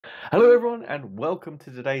Hello everyone and welcome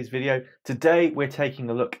to today's video. Today we're taking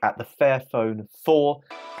a look at the Fairphone 4.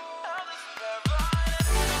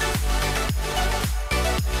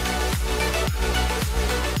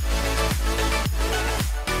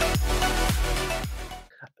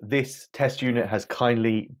 This test unit has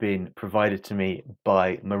kindly been provided to me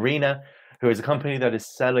by Marina, who is a company that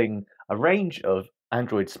is selling a range of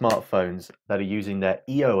Android smartphones that are using their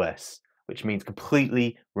EOS, which means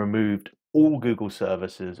completely removed all Google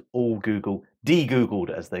services, all Google, de-Googled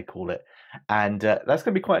as they call it. And that's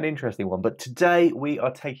going to be quite an interesting one. But today we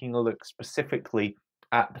are taking a look specifically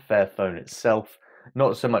at the Fairphone itself,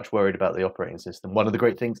 not so much worried about the operating system. One of the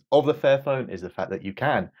great things of the Fairphone is the fact that you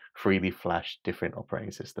can freely flash different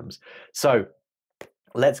operating systems. So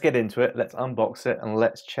let's get into it, let's unbox it, and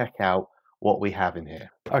let's check out what we have in here.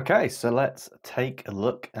 Okay, so let's take a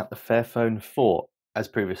look at the Fairphone 4. As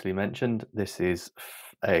previously mentioned, this is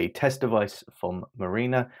a test device from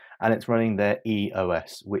Marina, and it's running their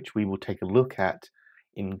EOS, which we will take a look at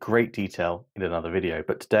in great detail in another video.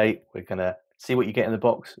 But today we're going to see what you get in the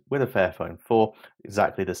box with a Fairphone 4,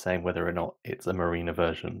 exactly the same whether or not it's a Marina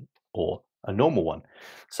version or a normal one.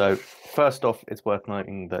 So first off, it's worth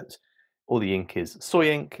noting that all the ink is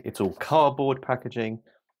soy ink, it's all cardboard packaging.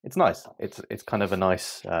 It's nice, it's kind of a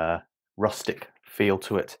nice rustic feel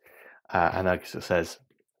to it. And as it says,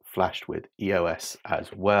 flashed with EOS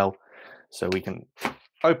as well. So we can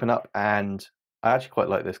open up, and I actually quite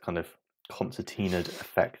like this kind of concertinaed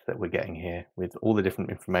effect that we're getting here with all the different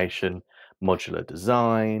information, modular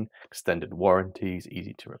design, extended warranties,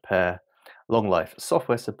 easy to repair, long life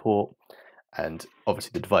software support, and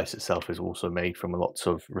obviously the device itself is also made from lots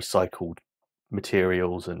of recycled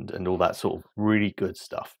materials and all that sort of really good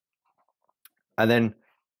stuff. And then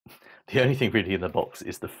the only thing really in the box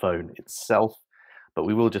is the phone itself, but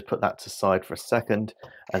we will just put that to side for a second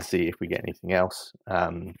and see if we get anything else.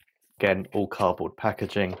 Again, all cardboard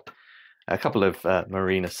packaging, a couple of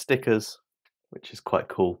Marina stickers, which is quite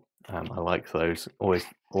cool. I like those, always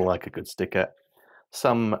like a good sticker.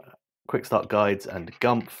 Some quick start guides and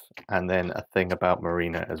Gumph, and then a thing about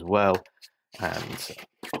Marina as well, and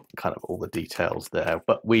kind of all the details there.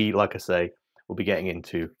 But we, like I say, we'll be getting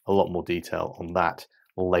into a lot more detail on that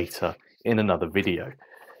later in another video.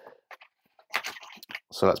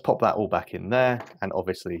 So let's pop that all back in there, and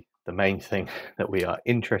obviously the main thing that we are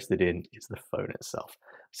interested in is the phone itself.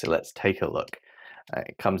 So let's take a look.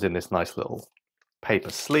 It comes in this nice little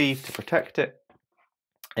paper sleeve to protect it,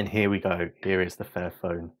 and here we go. Here is the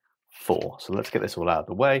Fairphone 4. So let's get this all out of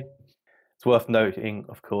the way. It's worth noting,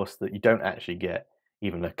 of course, that you don't actually get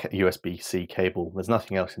even a USB-C cable. There's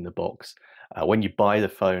nothing else in the box. When you buy the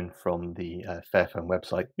phone from the Fairphone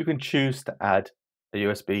website, you can choose to add a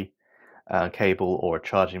USB cable or a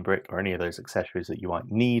charging brick or any of those accessories that you might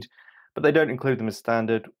need, but they don't include them as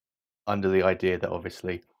standard, under the idea that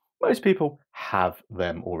obviously most people have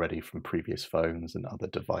them already from previous phones and other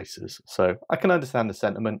devices. So I can understand the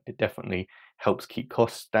sentiment. It definitely helps keep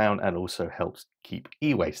costs down and also helps keep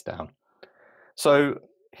e-waste down. So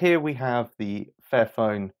here we have the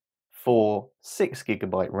Fairphone 4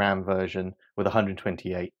 6GB RAM version with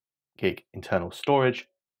 128 gig internal storage.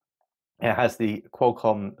 It has the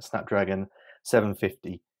Qualcomm Snapdragon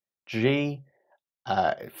 750G,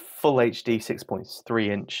 full HD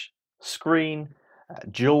 6.3-inch screen,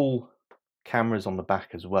 dual cameras on the back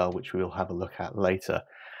as well, which we'll have a look at later.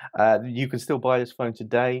 You can still buy this phone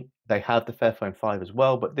today. They have the Fairphone 5 as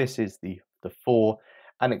well, but this is the 4,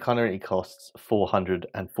 and it currently costs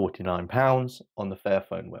 £449 on the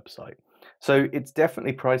Fairphone website. So it's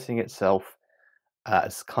definitely pricing itself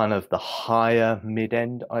as kind of the higher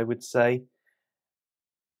mid-end, I would say.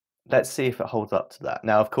 Let's see if it holds up to that.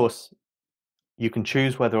 Now, of course, you can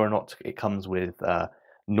choose whether or not it comes with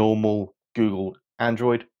normal Google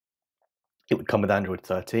Android. It would come with Android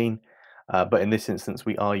 13, but in this instance,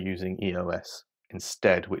 we are using EOS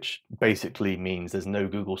instead, which basically means there's no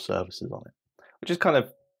Google services on it, which is kind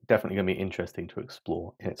of definitely going to be interesting to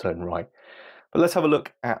explore in its own right. But let's have a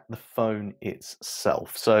look at the phone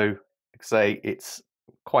itself. So, like I say, it's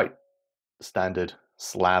quite standard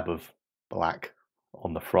slab of black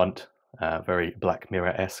on the front, very Black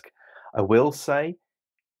Mirror-esque. I will say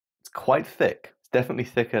it's quite thick. It's definitely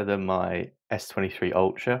thicker than my S23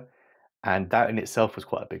 Ultra, and that in itself was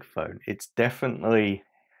quite a big phone. It's definitely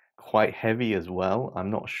quite heavy as well.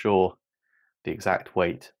 I'm not sure the exact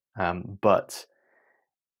weight, but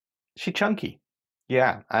she's chunky.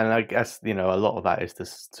 Yeah, and I guess, you know, a lot of that is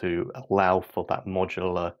just to allow for that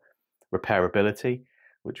modular repairability,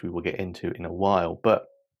 which we will get into in a while. But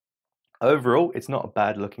overall, it's not a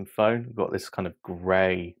bad looking phone. We've got this kind of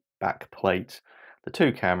grey back plate, the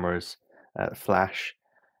two cameras, flash,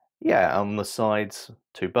 Yeah, on the sides,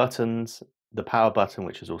 two buttons, the power button,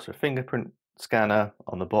 which is also a fingerprint scanner.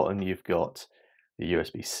 On the bottom, you've got the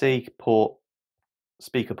USB-C port,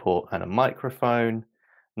 speaker port, and a microphone.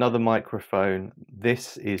 Another microphone.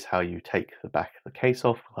 This is how you take the back of the case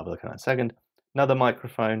off. We'll have a look at that in a second. Another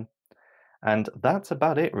microphone. And that's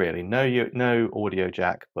about it, really. No audio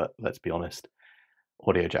jack, but let's be honest,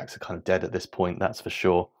 audio jacks are kind of dead at this point, that's for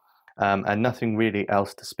sure. And nothing really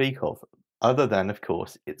else to speak of, other than, of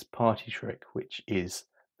course, its party trick, which is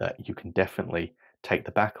that you can definitely take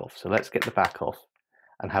the back off. So let's get the back off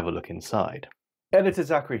and have a look inside. Editor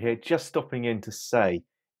Zachary here, just stopping in to say,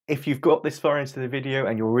 if you've got this far into the video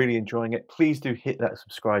and you're really enjoying it, please do hit that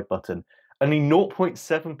subscribe button. Only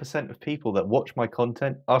 0.7% of people that watch my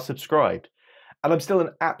content are subscribed. And I'm still an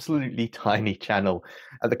absolutely tiny channel.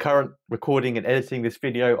 At the current recording and editing this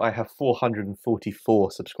video, I have 444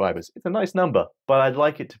 subscribers. It's a nice number, but I'd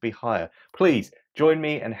like it to be higher. Please join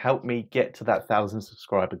me and help me get to that 1,000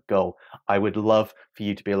 subscriber goal. I would love for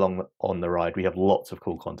you to be along on the ride. We have lots of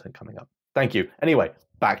cool content coming up. Thank you. Anyway,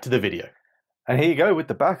 back to the video. And here you go, with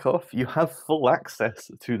the back off, you have full access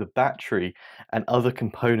to the battery and other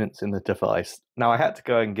components in the device. Now, I had to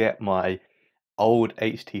go and get my old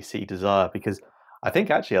HTC Desire because I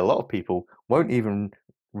think actually a lot of people won't even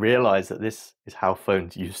realize that this is how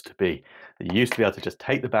phones used to be. You used to be able to just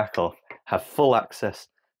take the back off, have full access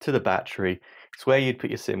to the battery. It's where you'd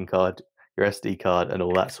put your SIM card, your SD card, and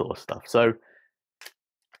all that sort of stuff. So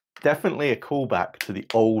definitely a callback to the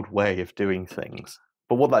old way of doing things.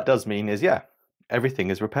 But what that does mean is, yeah,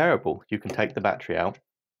 everything is repairable. You can take the battery out.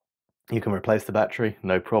 You can replace the battery,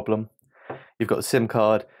 no problem. You've got a SIM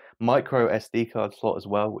card, micro SD card slot as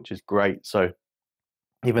well, which is great. So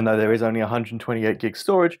even though there is only 128 gig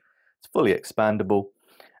storage, it's fully expandable.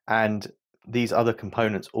 And these other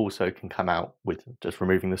components also can come out with just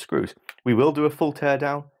removing the screws. We will do a full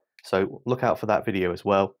teardown, so look out for that video as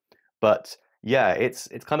well. But yeah, it's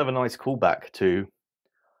kind of a nice callback to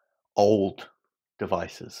old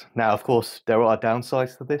devices. Now, of course, there are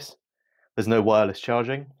downsides to this. There's no wireless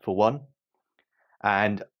charging, for one.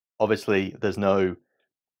 And obviously, there's no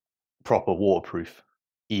proper waterproof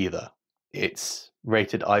either. It's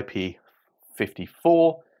rated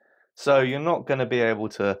IP54, so you're not going to be able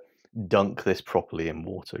to dunk this properly in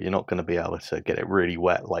water. You're not going to be able to get it really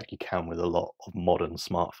wet like you can with a lot of modern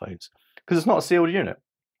smartphones, because it's not a sealed unit.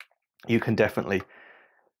 You can definitely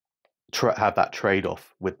have that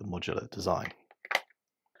trade-off with the modular design.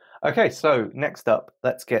 Okay, so next up,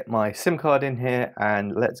 let's get my SIM card in here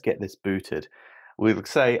and let's get this booted. We'll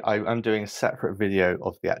say I'm doing a separate video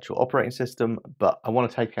of the actual operating system, but I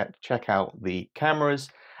want to check out the cameras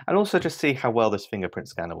and also just see how well this fingerprint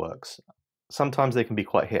scanner works. Sometimes they can be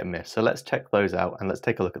quite hit and miss, so let's check those out and let's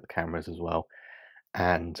take a look at the cameras as well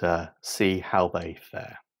and see how they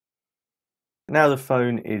fare. Now the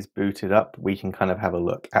phone is booted up, we can kind of have a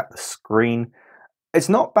look at the screen. It's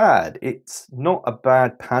not bad. It's not a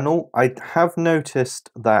bad panel. I have noticed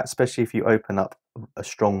that, especially if you open up a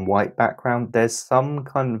strong white background, there's some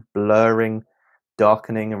kind of blurring,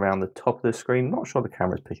 darkening around the top of the screen. I'm not sure the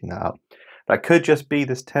camera's picking that up. That could just be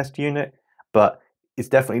this test unit, but it's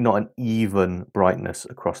definitely not an even brightness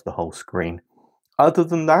across the whole screen. Other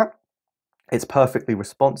than that, it's perfectly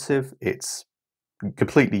responsive. It's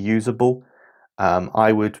completely usable.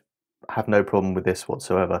 I would have no problem with this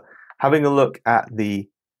whatsoever. Having a look at the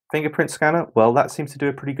fingerprint scanner, well, that seems to do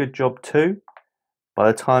a pretty good job too.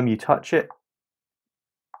 By the time you touch it,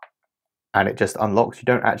 and it just unlocks, you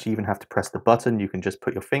don't actually even have to press the button, you can just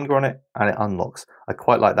put your finger on it and it unlocks. I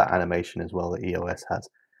quite like that animation as well that EOS has,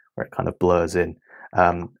 where it kind of blurs in,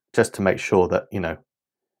 just to make sure that, you know,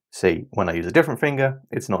 see, when I use a different finger,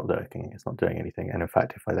 it's not working, it's not doing anything. And in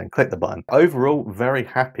fact, if I then click the button, overall, very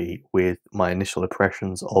happy with my initial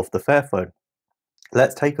impressions of the Fairphone.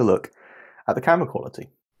 Let's take a look at the camera quality.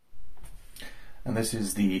 And this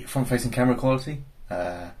is the front-facing camera quality.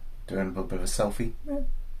 Doing a little bit of a selfie.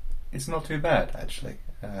 It's not too bad, actually.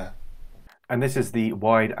 And this is the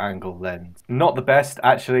wide-angle lens. Not the best,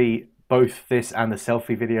 actually. Both this and the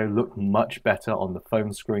selfie video look much better on the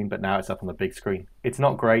phone screen, but now it's up on the big screen. It's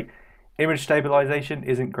not great. Image stabilization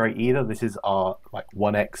isn't great either. This is our like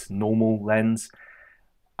 1x normal lens.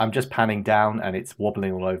 I'm just panning down and it's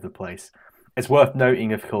wobbling all over the place. It's worth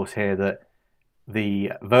noting, of course, here that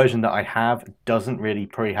the version that I have doesn't really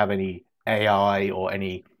probably have any AI or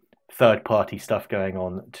any third-party stuff going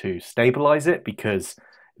on to stabilize it, because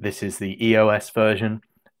this is the EOS version.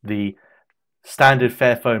 The standard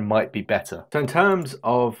Fairphone might be better. So in terms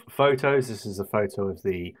of photos, this is a photo of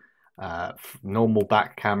the normal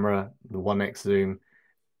back camera, the 1x zoom.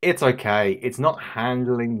 It's okay. It's not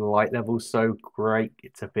handling the light levels so great.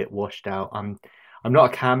 It's a bit washed out. I'm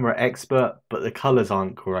not a camera expert, but the colors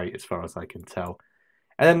aren't great as far as I can tell.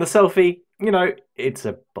 And then the selfie, it's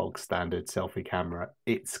a bog standard selfie camera.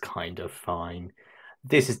 It's kind of fine.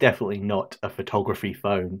 This is definitely not a photography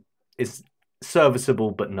phone. It's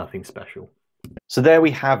serviceable, but nothing special. So there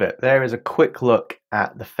we have it. There is a quick look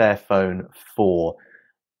at the Fairphone 4.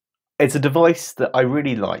 It's a device that I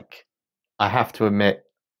really like. I have to admit,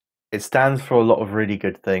 it stands for a lot of really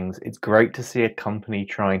good things. It's great to see a company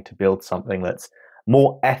trying to build something that's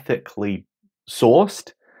more ethically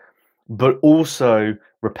sourced, but also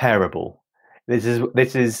repairable. This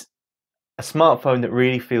is a smartphone that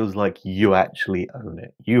really feels like you actually own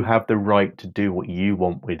it. You have the right to do what you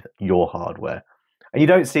want with your hardware. And you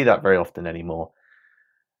don't see that very often anymore.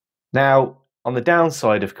 Now, on the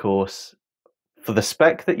downside, of course, for the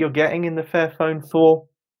spec that you're getting in the Fairphone 4,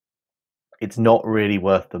 it's not really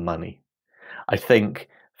worth the money. I think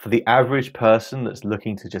for the average person that's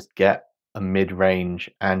looking to just get a mid-range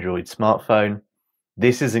Android smartphone,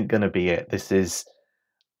 this isn't going to be it. This is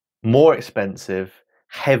more expensive,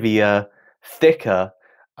 heavier, thicker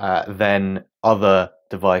than other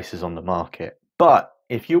devices on the market. But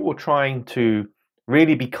if you were trying to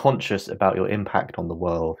really be conscious about your impact on the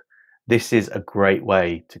world, this is a great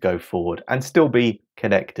way to go forward and still be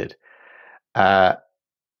connected.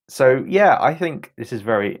 So yeah, I think this is a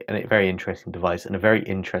very interesting device and a very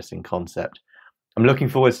interesting concept. I'm looking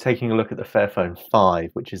forward to taking a look at the Fairphone 5,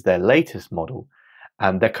 which is their latest model.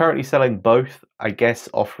 They're currently selling both, I guess,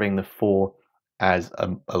 offering the 4 as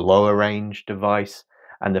a lower range device,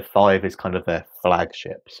 and the 5 is kind of their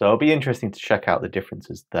flagship. So it'll be interesting to check out the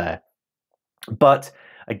differences there. But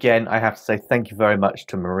again, I have to say thank you very much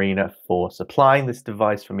to Marina for supplying this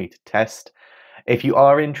device for me to test. If you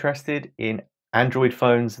are interested in Android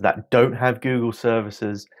phones that don't have Google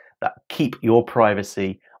services, that keep your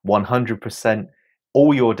privacy 100%,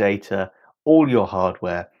 all your data, all your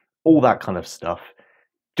hardware, all that kind of stuff,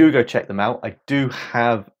 do go check them out. I do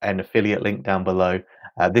have an affiliate link down below.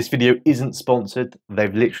 This video isn't sponsored.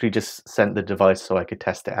 They've literally just sent the device so I could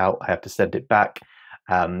test it out. I have to send it back.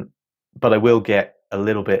 But I will get a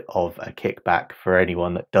little bit of a kickback for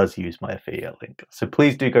anyone that does use my affiliate link. So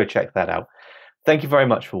please do go check that out. Thank you very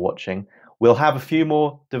much for watching. We'll have a few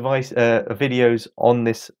more videos on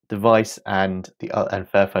this device and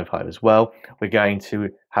Fairphone 5 as well. We're going to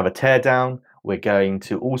have a teardown. We're going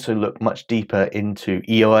to also look much deeper into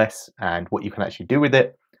EOS and what you can actually do with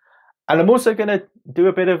it. And I'm also going to do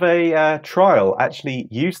a bit of a trial, actually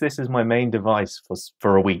use this as my main device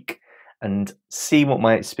for a week and see what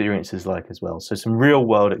my experience is like as well. So some real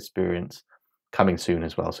world experience coming soon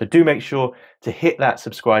as well. So do make sure to hit that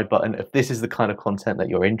subscribe button if this is the kind of content that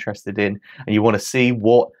you're interested in and you want to see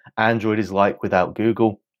what Android is like without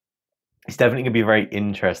Google. It's definitely going to be very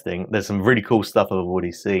interesting. There's some really cool stuff I've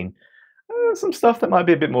already seen. Some stuff that might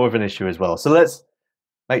be a bit more of an issue as well. So let's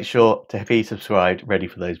make sure to be subscribed, ready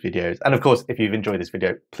for those videos. And of course, if you've enjoyed this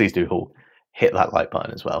video, please do hit that like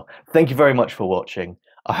button as well. Thank you very much for watching.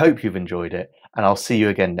 I hope you've enjoyed it, and I'll see you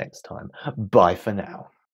again next time. Bye for now.